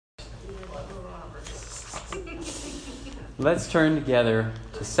Let's turn together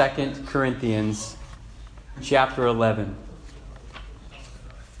to 2 Corinthians chapter 11.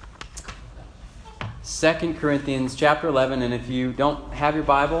 2 Corinthians chapter 11, and if you don't have your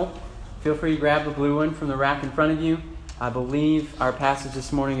Bible, feel free to grab the blue one from the rack in front of you. I believe our passage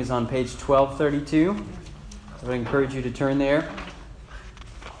this morning is on page 1232. So I encourage you to turn there.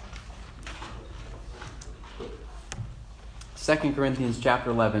 2 Corinthians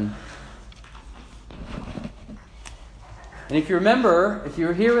chapter 11. And if you remember, if you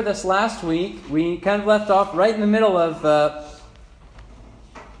were here with us last week, we kind of left off right in the middle of a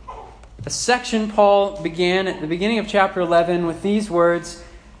section Paul began at the beginning of chapter 11 with these words.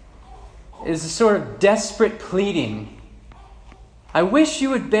 It is a sort of desperate pleading. I wish you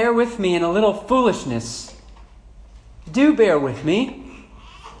would bear with me in a little foolishness. Do bear with me.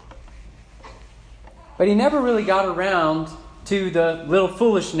 But he never really got around to the little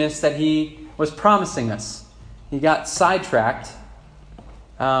foolishness that he was promising us. He got sidetracked.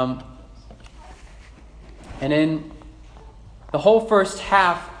 And in the whole first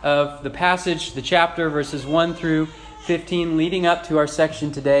half of the passage, the chapter, verses 1 through 15, leading up to our section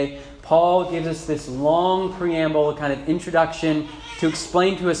today, Paul gives us this long preamble, a kind of introduction to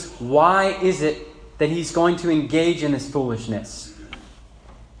explain to us why is it that he's going to engage in this foolishness.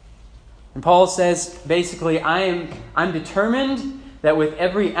 And Paul says, basically, I'm determined that with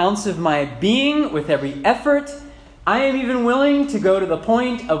every ounce of my being, with every effort, I am even willing to go to the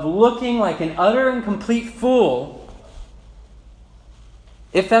point of looking like an utter and complete fool,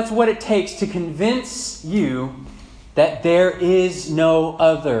 if that's what it takes to convince you that there is no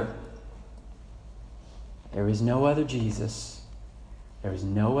other. There is no other Jesus. There is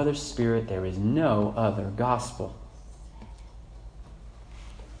no other Spirit. There is no other gospel.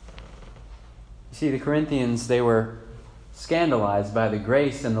 You see, the Corinthians, they were scandalized by the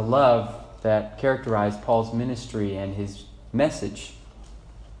grace and the love that characterized Paul's ministry and his message.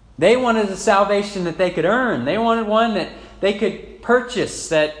 They wanted a salvation that they could earn. They wanted one that they could purchase,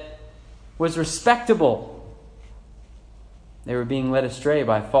 that was respectable. They were being led astray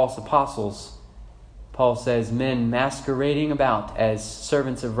by false apostles. Paul says, men masquerading about as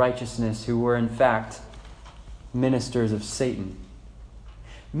servants of righteousness who were in fact ministers of Satan.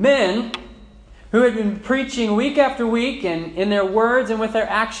 Men who had been preaching week after week and in their words and with their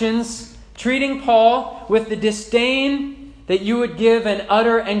actions, treating Paul with the disdain that you would give an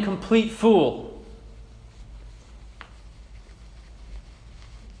utter and complete fool.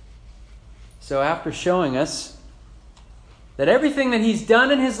 So after showing us that everything that he's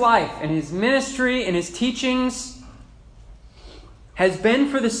done in his life and his ministry and his teachings has been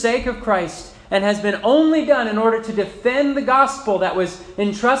for the sake of Christ and has been only done in order to defend the gospel that was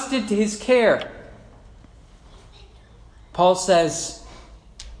entrusted to his care, Paul says,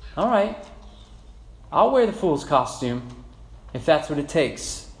 all right, I'll wear the fool's costume if that's what it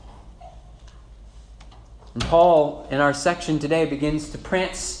takes. And Paul, in our section today, begins to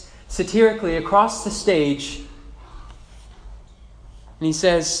prance satirically across the stage. And he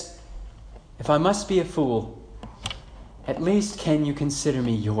says, if I must be a fool, at least can you consider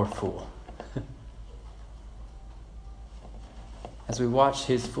me your fool? As we watch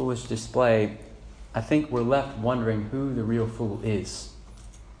his foolish display, I think we're left wondering who the real fool is.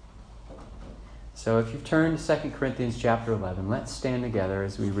 So if you've turned to 2 Corinthians chapter 11, let's stand together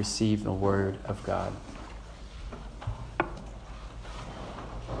as we receive the Word of God.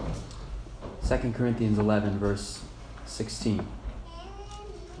 2 Corinthians 11, verse 16.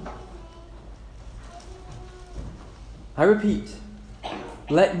 I repeat,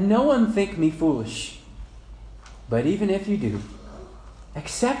 let no one think me foolish, but even if you do,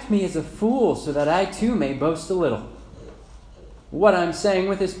 accept me as a fool so that I too may boast a little. What I'm saying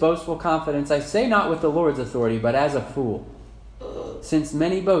with this boastful confidence, I say not with the Lord's authority, but as a fool. Since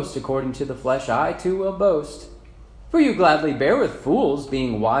many boast according to the flesh, I too will boast. For you gladly bear with fools,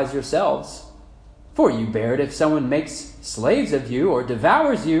 being wise yourselves. For you bear it if someone makes slaves of you, or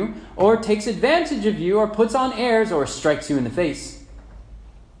devours you, or takes advantage of you, or puts on airs, or strikes you in the face.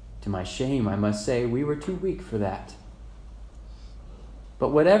 To my shame, I must say, we were too weak for that. But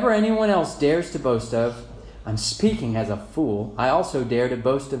whatever anyone else dares to boast of, I'm speaking as a fool, I also dare to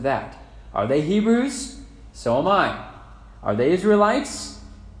boast of that. Are they Hebrews? So am I. Are they Israelites?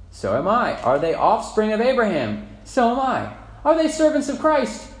 So am I. Are they offspring of Abraham? So am I. Are they servants of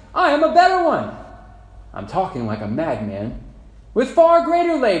Christ? I am a better one. I'm talking like a madman. With far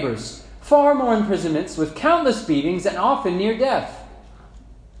greater labors, far more imprisonments, with countless beatings, and often near death.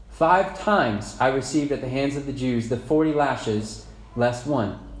 5 times I received at the hands of the Jews the 40 lashes, less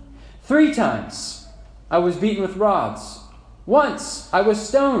one. 3 times I was beaten with rods. Once I was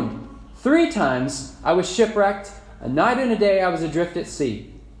stoned. 3 times I was shipwrecked. A night and a day I was adrift at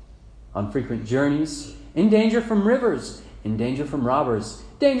sea, on frequent journeys, in danger from rivers, in danger from robbers,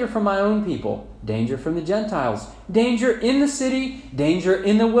 danger from my own people, danger from the Gentiles, danger in the city, danger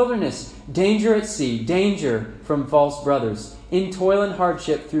in the wilderness, danger at sea, danger from false brothers, in toil and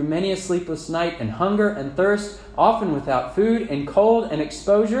hardship through many a sleepless night, and hunger and thirst, often without food, and cold and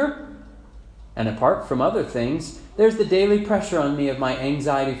exposure. And apart from other things, there's the daily pressure on me of my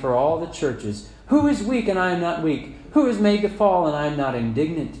anxiety for all the churches. Who is weak and I am not weak? Who is made to fall and I am not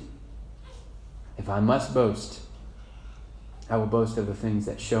indignant? If I must boast, I will boast of the things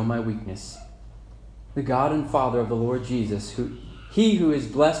that show my weakness. The God and Father of the Lord Jesus, He who is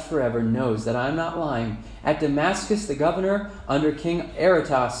blessed forever, knows that I am not lying. At Damascus, the governor under King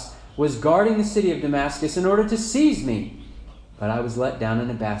Aretas was guarding the city of Damascus in order to seize me. But I was let down in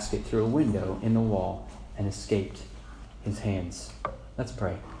a basket through a window in the wall and escaped his hands. Let's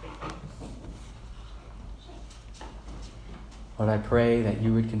pray. Lord, I pray that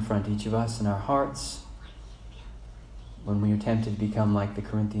you would confront each of us in our hearts when we are tempted to become like the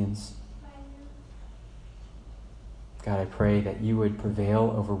Corinthians. God, I pray that you would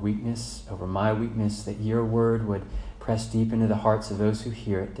prevail over weakness, over my weakness, that your word would press deep into the hearts of those who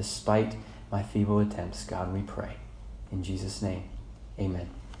hear it, despite my feeble attempts. God, we pray. In Jesus' name, amen.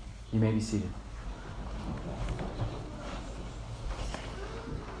 You may be seated.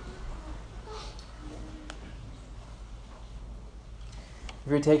 If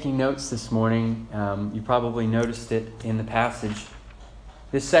you're taking notes this morning, you probably noticed it in the passage.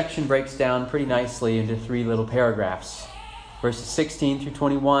 This section breaks down pretty nicely into 3 little paragraphs. Verses 16 through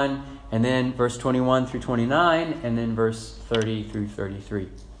 21, and then verse 21 through 29, and then verse 30 through 33.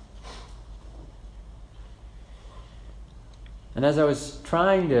 And as I was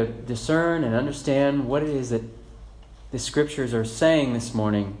trying to discern and understand what it is that the scriptures are saying this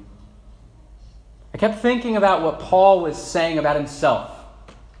morning, I kept thinking about what Paul was saying about himself,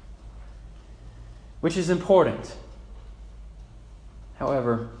 which is important.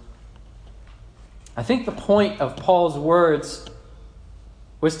 However, I think the point of Paul's words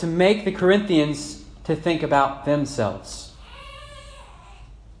was to make the Corinthians to think about themselves.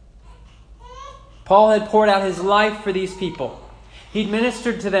 Paul had poured out his life for these people. He'd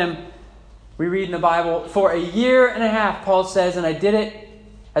ministered to them, we read in the Bible, for 1.5 years, Paul says, and I did it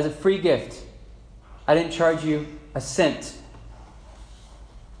as a free gift. I didn't charge you a cent.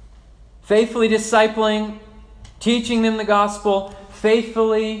 Faithfully discipling, teaching them the gospel,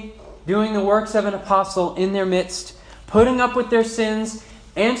 faithfully doing the works of an apostle in their midst, putting up with their sins,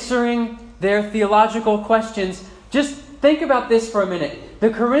 answering their theological questions. Just think about this for a minute. The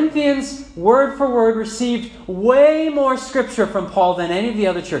Corinthians, word for word, received way more scripture from Paul than any of the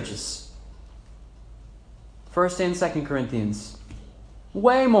other churches. 1st and 2nd Corinthians.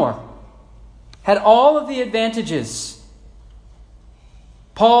 Way more. Had all of the advantages.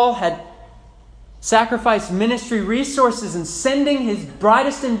 Paul had sacrificed ministry resources and sending his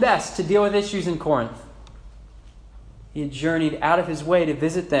brightest and best to deal with issues in Corinth. He had journeyed out of his way to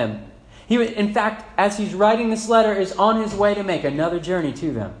visit them. He, in fact, as he's writing this letter, is on his way to make another journey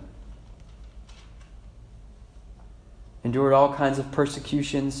to them. Endured all kinds of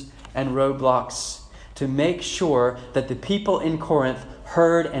persecutions and roadblocks to make sure that the people in Corinth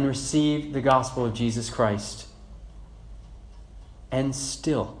heard and received the gospel of Jesus Christ. And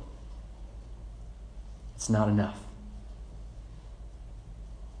still, it's not enough.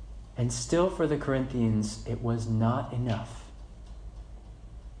 And still for the Corinthians, it was not enough.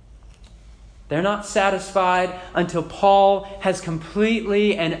 They're not satisfied until Paul has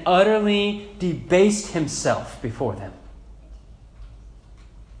completely and utterly debased himself before them.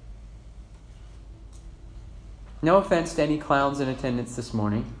 No offense to any clowns in attendance this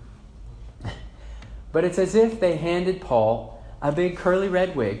morning, but it's as if they handed Paul a big curly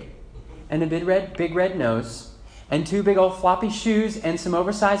red wig and a big red nose and 2 big old floppy shoes and some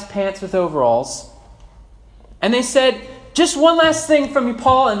oversized pants with overalls. And they said, just one last thing from you,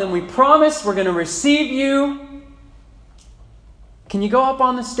 Paul, and then we promise we're going to receive you. Can you go up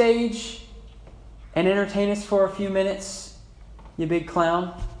on the stage and entertain us for a few minutes, you big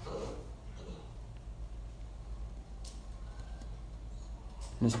clown?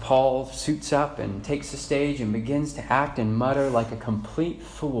 And as Paul suits up and takes the stage and begins to act and mutter like a complete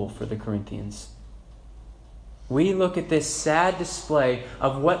fool for the Corinthians, we look at this sad display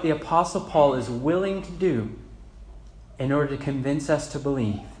of what the Apostle Paul is willing to do in order to convince us to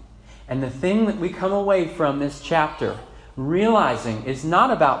believe. And the thing that we come away from this chapter realizing is not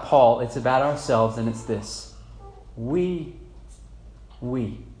about Paul, it's about ourselves, and it's this. We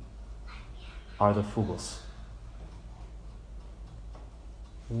are the fools.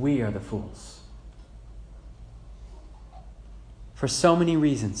 We are the fools. for so many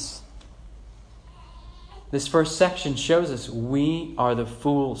reasons. This first section shows us we are the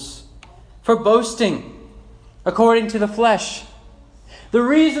fools for boasting according to the flesh. The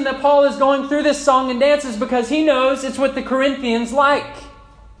reason that Paul is going through this song and dance is because he knows it's what the Corinthians like.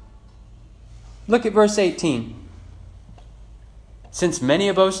 Look at verse 18. Since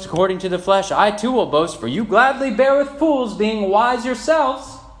many boast according to the flesh, I too will boast, for you gladly bear with fools, being wise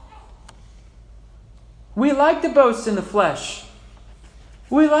yourselves. We like to boast in the flesh.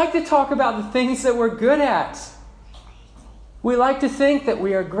 We like to talk about the things that we're good at. We like to think that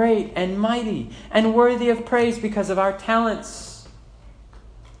we are great and mighty and worthy of praise because of our talents,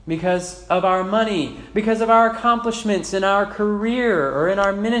 because of our money, because of our accomplishments in our career or in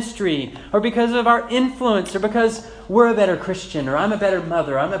our ministry, or because of our influence, or because we're a better Christian, or I'm a better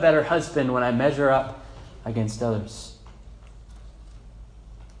mother, I'm a better husband when I measure up against others.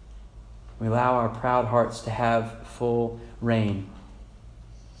 We allow our proud hearts to have full reign.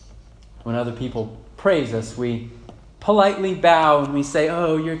 When other people praise us, we politely bow and we say,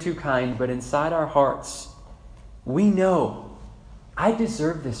 "Oh, you're too kind." But inside our hearts, we know, I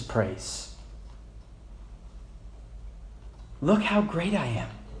deserve this praise. Look how great I am.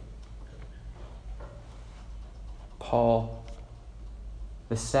 Paul,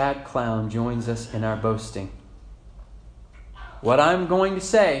 the sad clown, joins us in our boasting. What I'm going to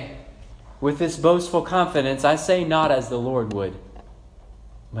say with this boastful confidence, I say not as the Lord would,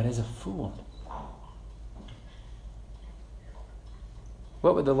 but as a fool.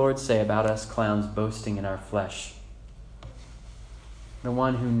 What would the Lord say about us clowns boasting in our flesh? The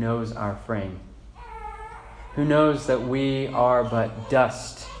one who knows our frame, who knows that we are but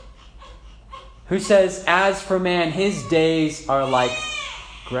dust, who says, as for man, his days are like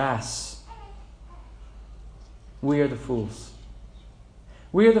grass. We are the fools.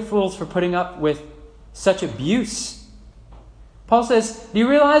 We are the fools for putting up with such abuse. Paul says, do you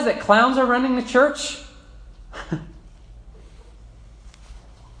realize that clowns are running the church?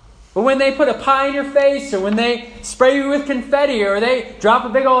 But when they put a pie in your face, or when they spray you with confetti, or they drop a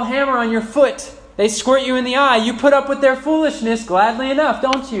big old hammer on your foot, they squirt you in the eye, you put up with their foolishness gladly enough,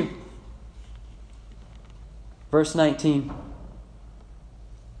 don't you? Verse 19.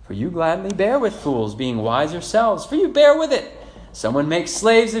 For you gladly bear with fools, being wise yourselves, for you bear with it. Someone makes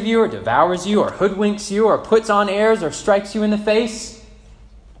slaves of you, or devours you, or hoodwinks you, or puts on airs, or strikes you in the face.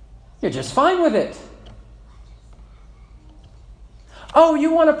 You're just fine with it. Oh,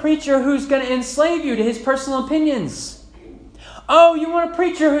 you want a preacher who's going to enslave you to his personal opinions. Oh, you want a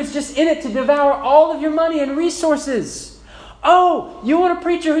preacher who's just in it to devour all of your money and resources. Oh, you want a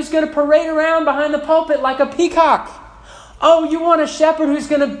preacher who's going to parade around behind the pulpit like a peacock. Oh, you want a shepherd who's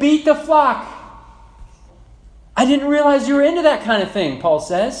going to beat the flock. I didn't realize you were into that kind of thing, Paul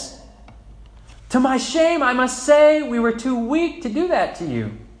says. To my shame, I must say we were too weak to do that to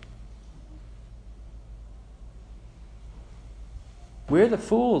you. We're the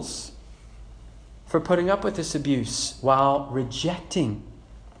fools for putting up with this abuse while rejecting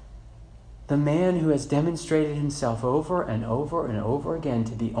the man who has demonstrated himself over and over and over again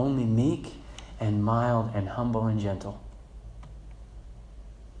to be only meek and mild and humble and gentle.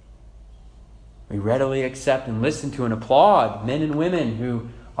 We readily accept and listen to and applaud men and women who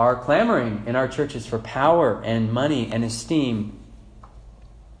are clamoring in our churches for power and money and esteem.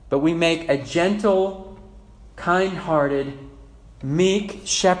 But we make a gentle, kind-hearted, meek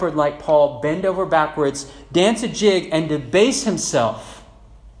shepherd like Paul bend over backwards, dance a jig, and debase himself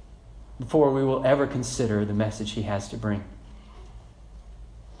before we will ever consider the message he has to bring.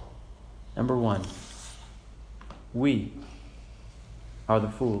 Number one, we are the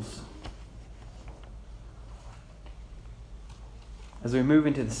fools. As we move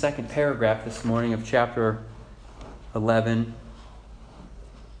into the second paragraph this morning of chapter 11,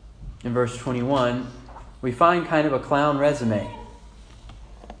 in verse 21, we find kind of a clown resume.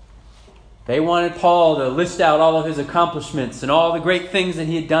 They wanted Paul to list out all of his accomplishments and all the great things that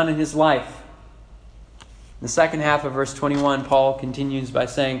he had done in his life. In the second half of verse 21, Paul continues by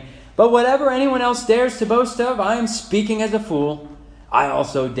saying, "But whatever anyone else dares to boast of, I am speaking as a fool. I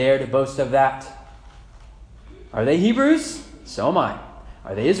also dare to boast of that. Are they Hebrews? So am I.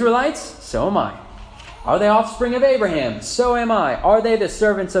 Are they Israelites? So am I. Are they offspring of Abraham? So am I. Are they the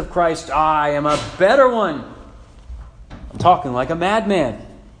servants of Christ? I am a better one." I'm talking like a madman.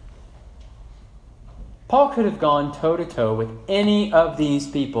 Paul could have gone toe-to-toe with any of these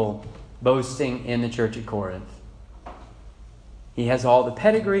people boasting in the church at Corinth. He has all the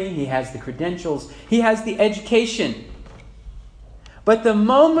pedigree, he has the credentials, he has the education. But the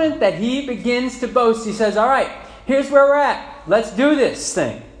moment that he begins to boast, he says, all right, here's where we're at. Let's do this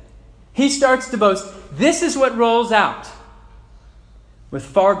thing. He starts to boast. This is what rolls out. with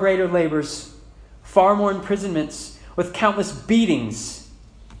far greater labors, far more imprisonments, with countless beatings,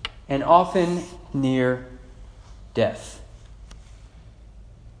 and often near death.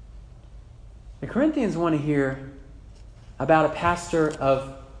 The Corinthians want to hear about a pastor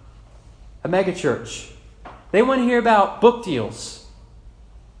of a megachurch. They want to hear about book deals.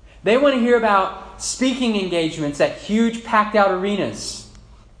 They want to hear about speaking engagements at huge packed out arenas.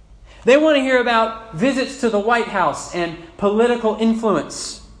 They want to hear about visits to the White House and political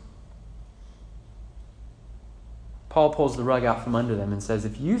influence. Paul pulls the rug out from under them and says,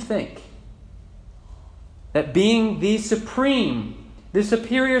 if you think that being the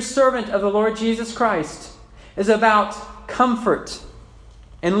superior servant of the Lord Jesus Christ is about comfort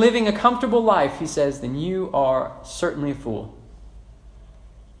and living a comfortable life, he says, then you are certainly a fool.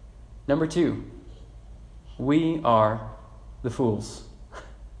 Number 2, we are the fools.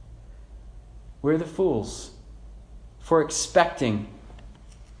 We're the fools for expecting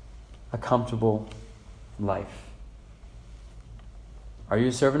a comfortable life. Are you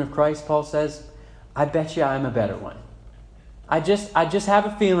a servant of Christ? Paul says. I bet you I'm a better one. I just have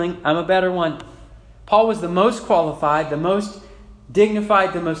a feeling I'm a better one. Paul was the most qualified, the most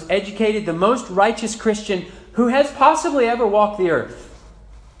dignified, the most educated, the most righteous Christian who has possibly ever walked the earth.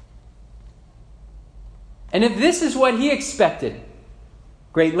 And if this is what he expected,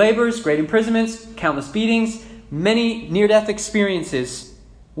 great labors, great imprisonments, countless beatings, many near-death experiences,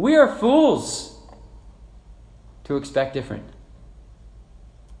 we are fools to expect different.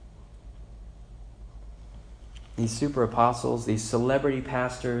 These super apostles, these celebrity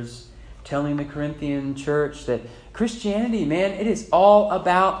pastors, telling the Corinthian church that Christianity, man, it is all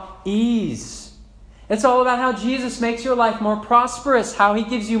about ease. It's all about how Jesus makes your life more prosperous, how he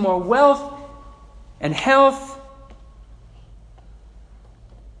gives you more wealth and health.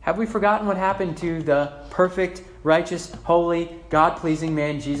 Have we forgotten what happened to the perfect, righteous, holy, God-pleasing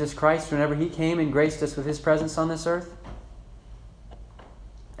man, Jesus Christ, whenever he came and graced us with his presence on this earth?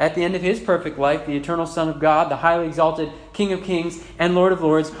 At the end of his perfect life, the eternal Son of God, the highly exalted King of Kings and Lord of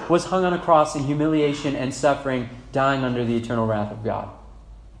Lords, was hung on a cross in humiliation and suffering, dying under the eternal wrath of God.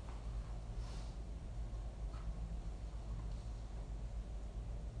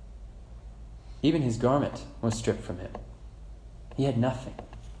 Even his garment was stripped from him. He had nothing.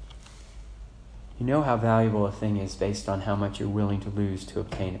 You know how valuable a thing is based on how much you're willing to lose to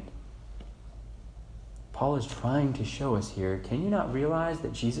obtain it. Paul is trying to show us here, can you not realize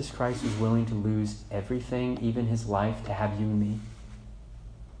that Jesus Christ was willing to lose everything, even his life, to have you and me?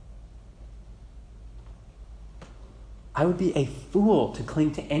 I would be a fool to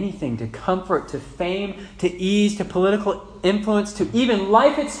cling to anything, to comfort, to fame, to ease, to political influence, to even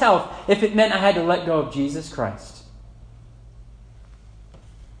life itself, if it meant I had to let go of Jesus Christ.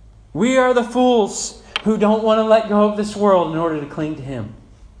 We are the fools who don't want to let go of this world in order to cling to him.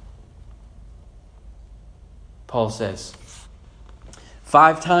 Paul says,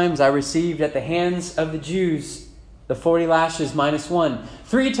 5 times I received at the hands of the Jews the 40 lashes minus 1.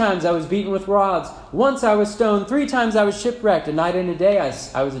 3 times I was beaten with rods. Once I was stoned. 3 times I was shipwrecked. A night and a day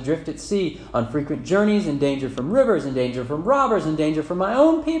I was adrift at sea, on frequent journeys, in danger from rivers, in danger from robbers, in danger from my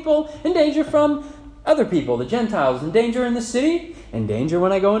own people, in danger from other people, the Gentiles, in danger in the city, in danger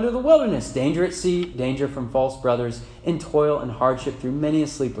when I go into the wilderness, danger at sea, danger from false brothers, in toil and hardship through many a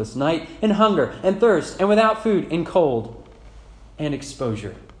sleepless night, in hunger and thirst, and without food, in cold and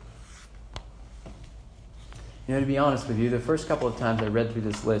exposure. You know, to be honest with you, the first couple of times I read through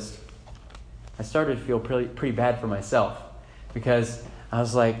this list, I started to feel pretty bad for myself, because I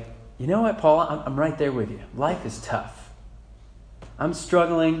was like, you know what, Paul, I'm right there with you. Life is tough. I'm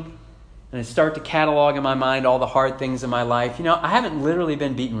struggling. And I start to catalog in my mind all the hard things in my life. You know, I haven't literally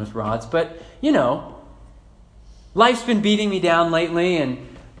been beaten with rods, but, you know, life's been beating me down lately, and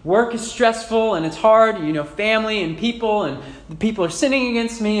work is stressful, and it's hard. You know, family and the people are sinning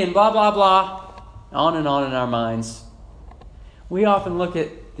against me, and blah, blah, blah. On and on in our minds. We often look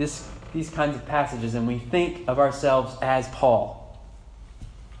at these kinds of passages and we think of ourselves as Paul.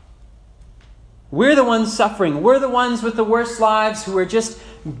 We're the ones suffering. We're the ones with the worst lives who are just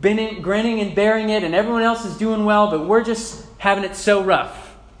grinning and bearing it, and everyone else is doing well, but we're just having it so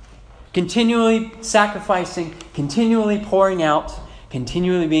rough. Continually sacrificing, continually pouring out,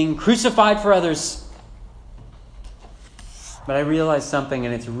 continually being crucified for others. But I realized something,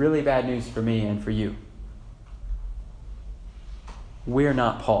 and it's really bad news for me and for you. We're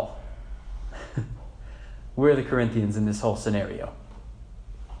not Paul. We're the Corinthians in this whole scenario.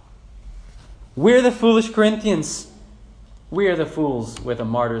 We're the foolish Corinthians. We are the fools with a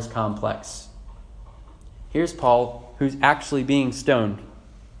martyr's complex. Here's Paul, who's actually being stoned.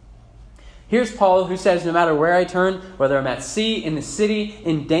 Here's Paul who says, no matter where I turn, whether I'm at sea, in the city,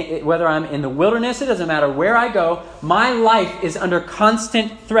 whether I'm in the wilderness, it doesn't matter where I go, my life is under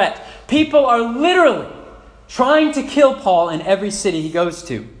constant threat. People are literally trying to kill Paul in every city he goes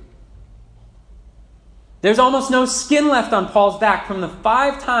to. There's almost no skin left on Paul's back from the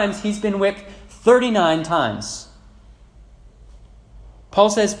 5 times he's been whipped 39 times. Paul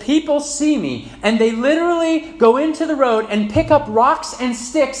says, people see me, and they literally go into the road and pick up rocks and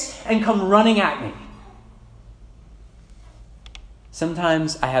sticks and come running at me.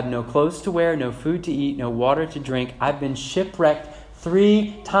 Sometimes I have no clothes to wear, no food to eat, no water to drink. I've been shipwrecked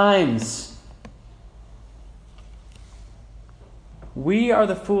 3 times. We are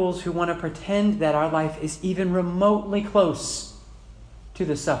the fools who want to pretend that our life is even remotely close to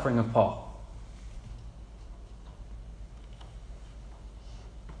the suffering of Paul.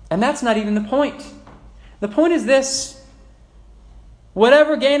 And that's not even the point. The point is this: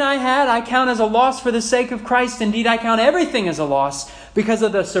 whatever gain I had, I count as a loss for the sake of Christ. Indeed, I count everything as a loss because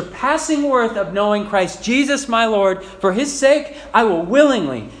of the surpassing worth of knowing Christ Jesus my Lord. For his sake, I will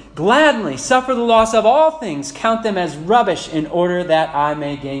willingly, gladly suffer the loss of all things, count them as rubbish in order that I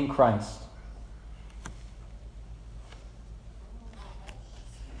may gain Christ.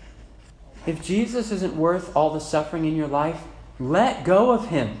 If Jesus isn't worth all the suffering in your life, let go of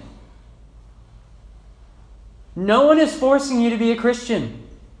him. No one is forcing you to be a Christian.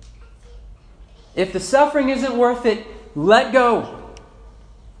 If the suffering isn't worth it, let go.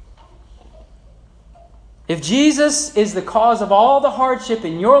 If Jesus is the cause of all the hardship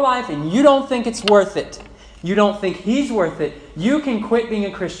in your life and you don't think it's worth it, you don't think he's worth it, you can quit being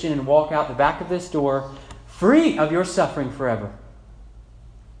a Christian and walk out the back of this door free of your suffering forever.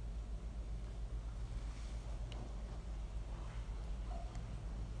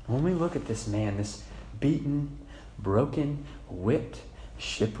 When we look at this man, this beaten, broken, whipped,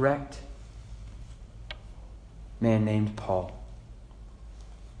 shipwrecked man named Paul,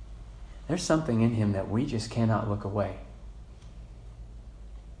 there's something in him that we just cannot look away.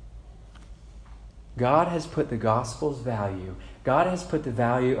 God has put the gospel's value, God has put the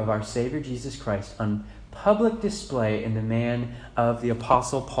value of our Savior Jesus Christ on public display in the man of the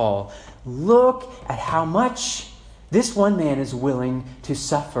Apostle Paul. Look at how much this one man is willing to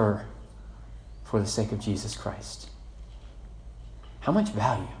suffer for the sake of Jesus Christ. How much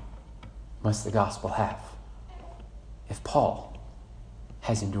value must the gospel have if Paul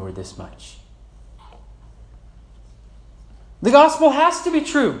has endured this much? The gospel has to be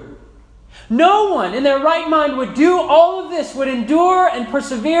true. No one in their right mind would do all of this, would endure and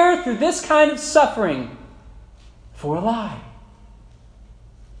persevere through this kind of suffering for a lie.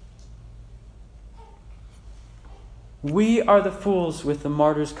 We are the fools with the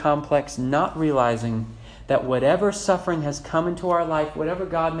martyr's complex, not realizing that whatever suffering has come into our life, whatever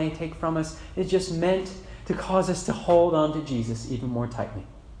God may take from us, is just meant to cause us to hold on to Jesus even more tightly.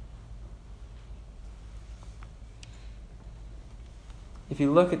 If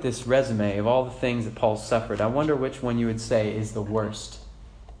you look at this resume of all the things that Paul suffered, I wonder which one you would say is the worst.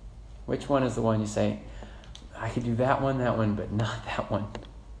 Which one is the one you say, I could do that one, but not that one?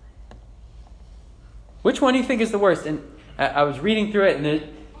 Which one do you think is the worst? And I was reading through it, and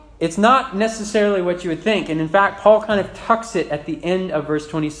it's not necessarily what you would think. And in fact, Paul kind of tucks it at the end of verse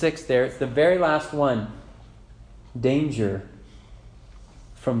 26 there. It's the very last one. Danger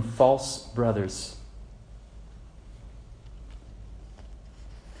from false brothers.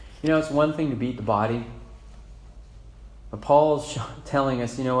 You know, it's one thing to beat the body. But Paul's telling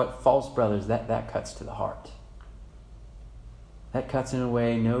us, you know what, false brothers, that cuts to the heart. That cuts in a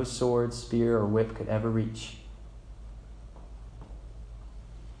way no sword, spear, or whip could ever reach.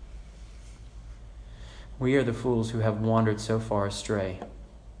 We are the fools who have wandered so far astray.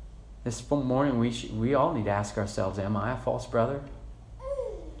 This morning we all need to ask ourselves, am I a false brother?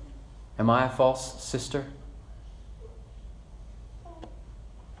 Am I a false sister?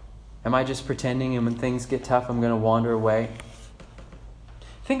 Am I just pretending, and when things get tough I'm going to wander away?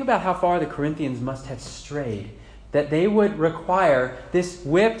 Think about how far the Corinthians must have strayed, that they would require this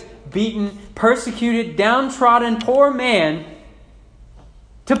whipped, beaten, persecuted, downtrodden poor man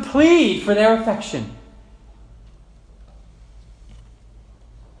to plead for their affection.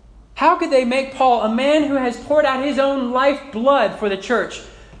 How could they make Paul, a man who has poured out his own life blood for the church,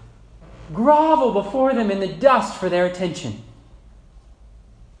 grovel before them in the dust for their attention?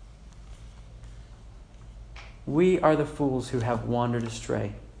 We are the fools who have wandered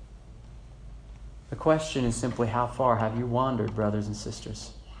astray. The question is simply, how far have you wandered, brothers and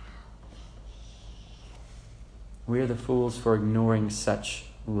sisters? We are the fools for ignoring such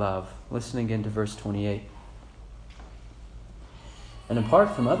love. Listen again to verse 28. And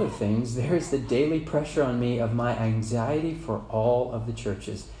apart from other things, there is the daily pressure on me of my anxiety for all of the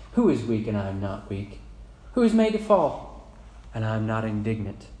churches. Who is weak and I am not weak? Who is made to fall and I am not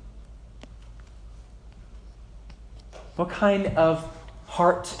indignant? What kind of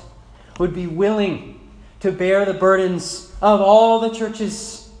heart would be willing to bear the burdens of all the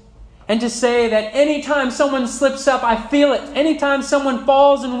churches and to say that anytime someone slips up, I feel it. Anytime someone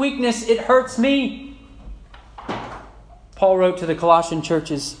falls in weakness, it hurts me. Paul wrote to the Colossian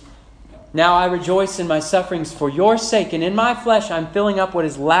churches, "Now I rejoice in my sufferings for your sake, and in my flesh I'm filling up what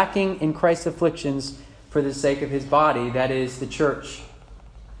is lacking in Christ's afflictions for the sake of his body," that is, the church.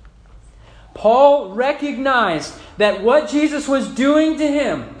 Paul recognized that what Jesus was doing to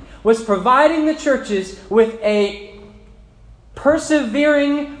him was providing the churches with a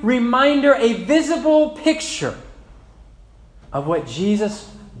persevering reminder, a visible picture of what Jesus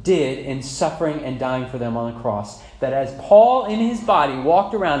did in suffering and dying for them on the cross. That as Paul in his body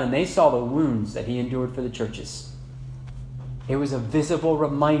walked around and they saw the wounds that he endured for the churches, it was a visible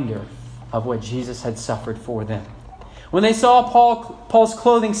reminder of what Jesus had suffered for them. When they saw Paul's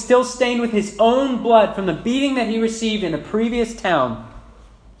clothing still stained with his own blood from the beating that he received in a previous town,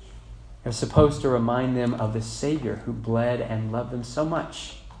 it was supposed to remind them of the Savior who bled and loved them so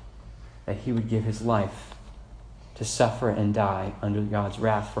much that he would give his life to suffer and die under God's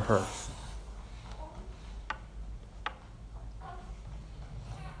wrath for her.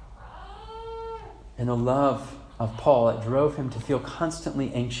 And the love of Paul, it drove him to feel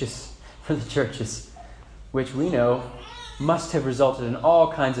constantly anxious for the churches, which we know must have resulted in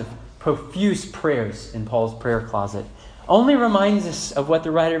all kinds of profuse prayers in Paul's prayer closet, only reminds us of what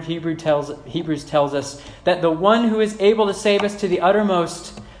the writer of Hebrews tells us, that the one who is able to save us to the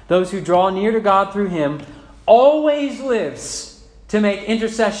uttermost, those who draw near to God through him, always lives to make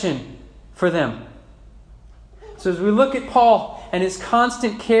intercession for them. So as we look at Paul and his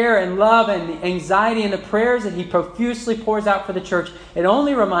constant care and love and the anxiety and the prayers that he profusely pours out for the church, it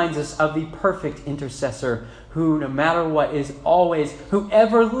only reminds us of the perfect intercessor who, no matter what, is always,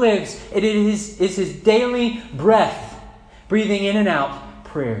 whoever lives, it is his daily breath, breathing in and out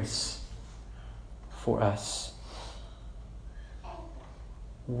prayers for us.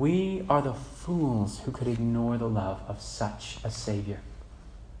 We are the fools who could ignore the love of such a Savior.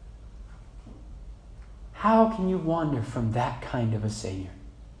 How can you wander from that kind of a Savior?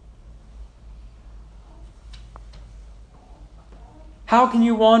 How can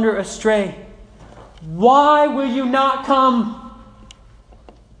you wander astray? Why will you not come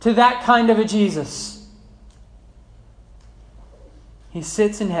to that kind of a Jesus? He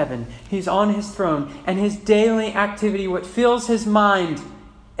sits in heaven. He's on his throne. And his daily activity, what fills his mind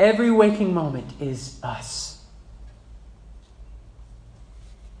every waking moment, is us.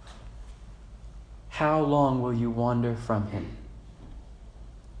 How long will you wander from him?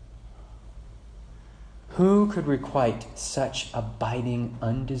 Who could requite such abiding,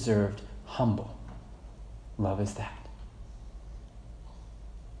 undeserved, humble love as that?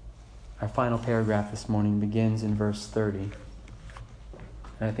 Our final paragraph this morning begins in verse 30.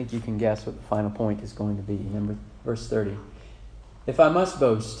 And I think you can guess what the final point is going to be. Remember, verse 30. "If I must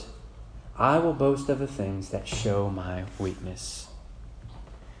boast, I will boast of the things that show my weakness."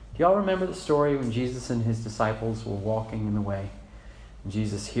 Do y'all remember the story when Jesus and his disciples were walking in the way? And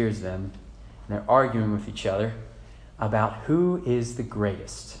Jesus hears them, and they're arguing with each other about who is the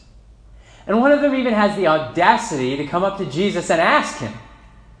greatest. And one of them even has the audacity to come up to Jesus and ask him,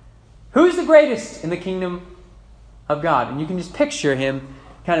 "Who's the greatest in the kingdom of God?" And you can just picture him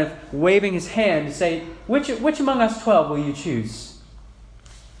kind of waving his hand to say, which among us 12 will you choose?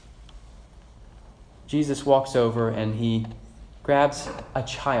 Jesus walks over and he grabs a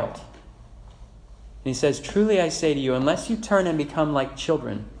child. And he says, "Truly I say to you, unless you turn and become like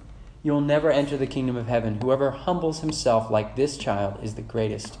children, you'll never enter the kingdom of heaven. Whoever humbles himself like this child is the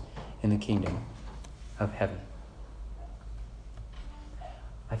greatest in the kingdom of heaven."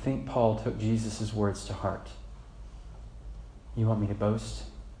 I think Paul took Jesus' words to heart. You want me to boast?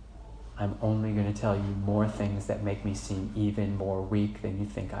 I'm only going to tell you more things that make me seem even more weak than you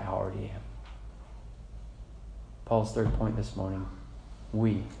think I already am. Paul's third point this morning,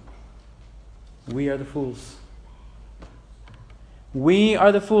 we are the fools. We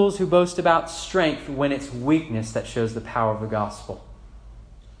are the fools who boast about strength when it's weakness that shows the power of the gospel.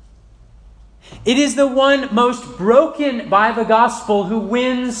 It is the one most broken by the gospel who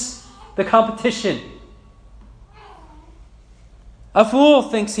wins the competition. A fool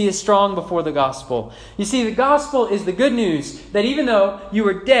thinks he is strong before the gospel. You see, the gospel is the good news that even though you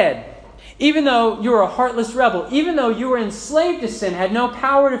were dead, even though you were a heartless rebel, even though you were enslaved to sin, had no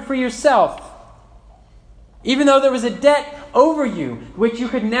power to free yourself, Even though there was a debt over you, which you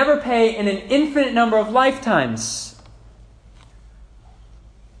could never pay in an infinite number of lifetimes.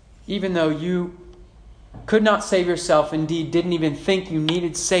 Even though you could not save yourself, indeed didn't even think you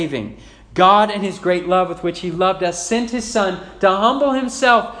needed saving, God, in His great love with which He loved us, sent His Son to humble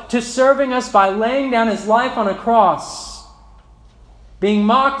Himself to serving us by laying down His life on a cross, being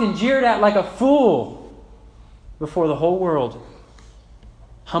mocked and jeered at like a fool before the whole world,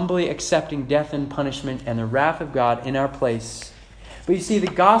 humbly accepting death and punishment and the wrath of God in our place. But you see, the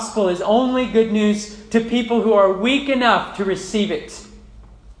gospel is only good news to people who are weak enough to receive it.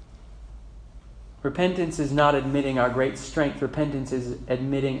 Repentance is not admitting our great strength. Repentance is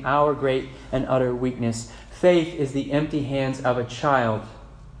admitting our great and utter weakness. Faith is the empty hands of a child,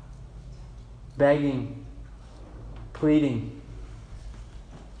 begging, pleading.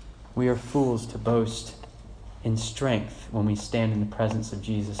 We are fools to boast in strength when we stand in the presence of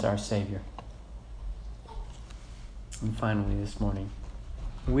Jesus, our Savior. And finally this morning,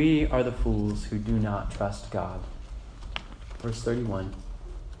 we are the fools who do not trust God. Verse 31.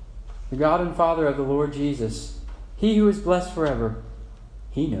 The God and Father of the Lord Jesus, He who is blessed forever,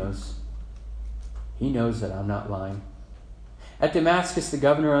 He knows. He knows that I'm not lying. At Damascus, the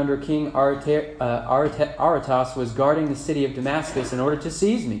governor under King Aretas was guarding the city of Damascus in order to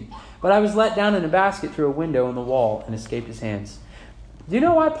seize me. But I was let down in a basket through a window in the wall and escaped his hands. Do you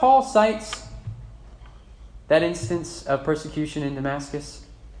know why Paul cites that instance of persecution in Damascus?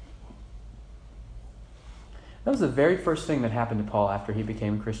 That was the very first thing that happened to Paul after he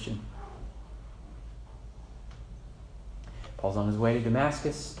became a Christian. Paul's on his way to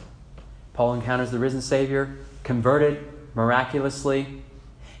Damascus. Paul encounters the risen Savior, converted miraculously.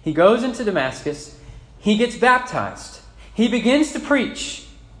 He goes into Damascus. He gets baptized. He begins to preach.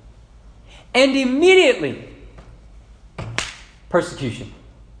 And immediately, persecution.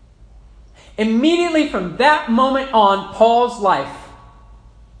 Immediately from that moment on, Paul's life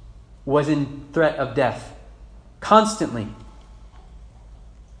was in threat of death. Constantly.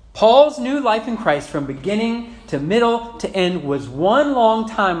 Paul's new life in Christ from beginning to middle to end was one long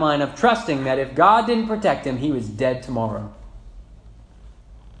timeline of trusting that if God didn't protect him, he was dead tomorrow.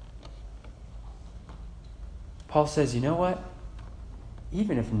 Paul says, you know what?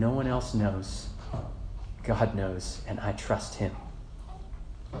 Even if no one else knows, God knows, and I trust Him.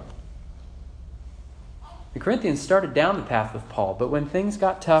 The Corinthians started down the path with Paul, but when things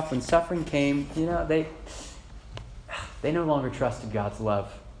got tough, when suffering came, they no longer trusted God's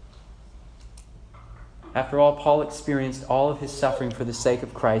love. After all, Paul experienced all of his suffering for the sake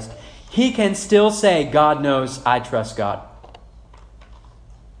of Christ. He can still say, God knows, I trust God.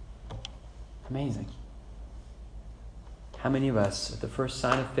 Amazing. How many of us, at the first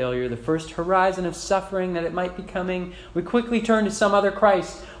sign of failure, the first horizon of suffering that it might be coming, we quickly turn to some other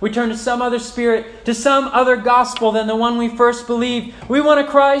Christ. We turn to some other Spirit, to some other gospel than the one we first believed. We want a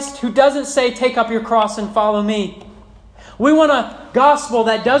Christ who doesn't say, take up your cross and follow me. We want a gospel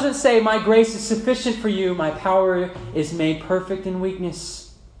that doesn't say, my grace is sufficient for you, my power is made perfect in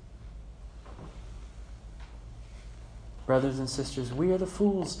weakness. Brothers and sisters, we are the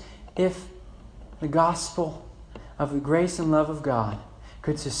fools. If the gospel of the grace and love of God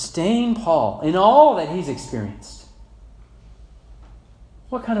could sustain Paul in all that he's experienced,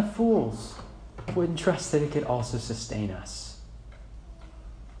 what kind of fools wouldn't trust that it could also sustain us?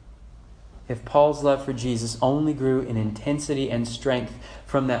 If Paul's love for Jesus only grew in intensity and strength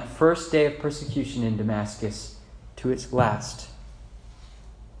from that first day of persecution in Damascus to its last,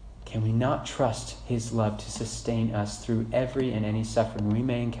 can we not trust His love to sustain us through every and any suffering we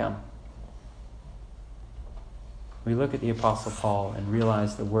may encounter? We look at the Apostle Paul and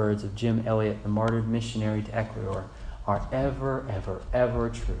realize the words of Jim Elliot, the martyred missionary to Ecuador, are ever, ever, ever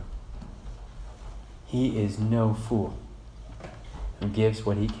true. He is no fool who gives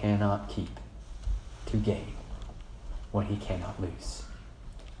what he cannot keep to gain what he cannot lose.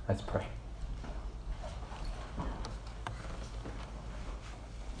 Let's pray.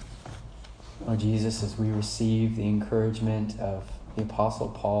 Lord Jesus, as we receive the encouragement of the Apostle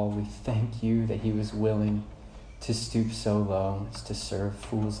Paul, we thank you that he was willing to stoop so low as to serve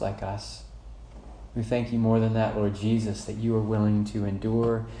fools like us. We thank you more than that, Lord Jesus, that you are willing to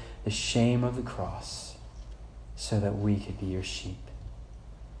endure the shame of the cross so that we could be your sheep.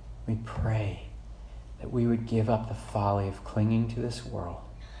 We pray that we would give up the folly of clinging to this world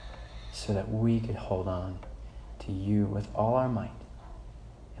so that we could hold on to you with all our might.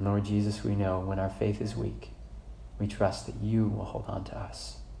 And Lord Jesus, we know when our faith is weak, we trust that you will hold on to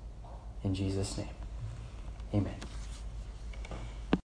us. In Jesus' name. Amen.